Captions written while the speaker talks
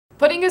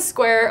Putting a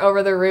square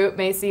over the root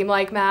may seem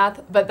like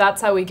math, but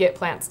that's how we get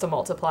plants to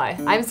multiply.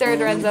 I'm Sara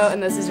DiRienzo,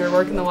 and this is your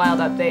Work in the Wild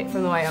update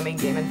from the Wyoming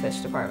Game and Fish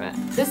Department.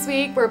 This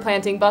week, we're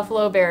planting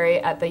buffalo berry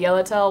at the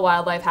Yellowtail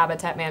Wildlife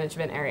Habitat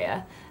Management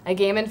area, a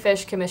game and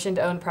fish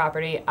commission-owned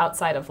property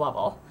outside of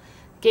Lovell.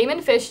 Game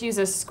and Fish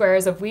uses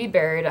squares of weed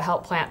berry to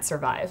help plants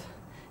survive.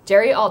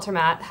 Jerry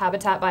Altermat,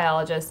 habitat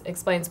biologist,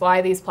 explains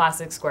why these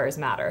plastic squares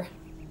matter.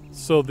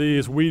 So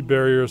these weed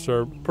barriers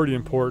are pretty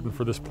important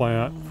for this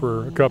plant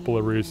for a couple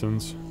of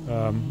reasons.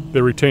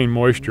 They retain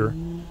moisture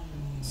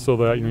so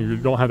that you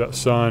don't have that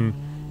sun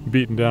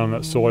beating down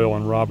that soil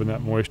and robbing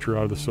that moisture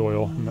out of the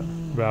soil and that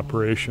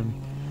evaporation.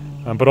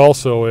 But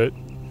also it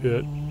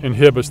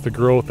inhibits the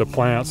growth of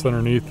plants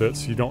underneath it,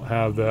 so you don't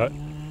have that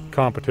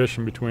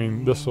competition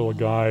between this little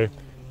guy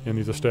and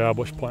these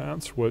established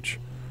plants, which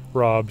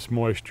robs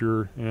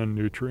moisture and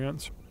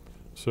nutrients.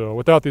 So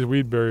without these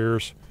weed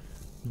barriers,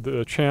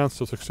 the chance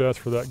of success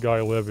for that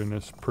guy living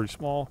is pretty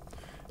small.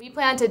 We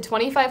planted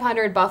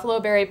 2,500 buffalo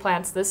berry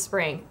plants this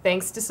spring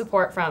thanks to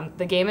support from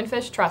the Game and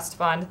Fish Trust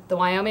Fund, the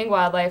Wyoming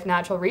Wildlife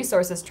Natural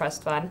Resources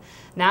Trust Fund,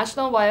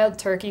 National Wild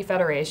Turkey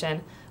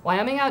Federation,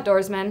 Wyoming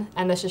Outdoorsmen,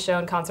 and the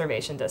Shoshone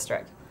Conservation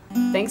District.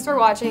 Thanks for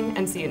watching,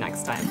 and see you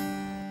next time.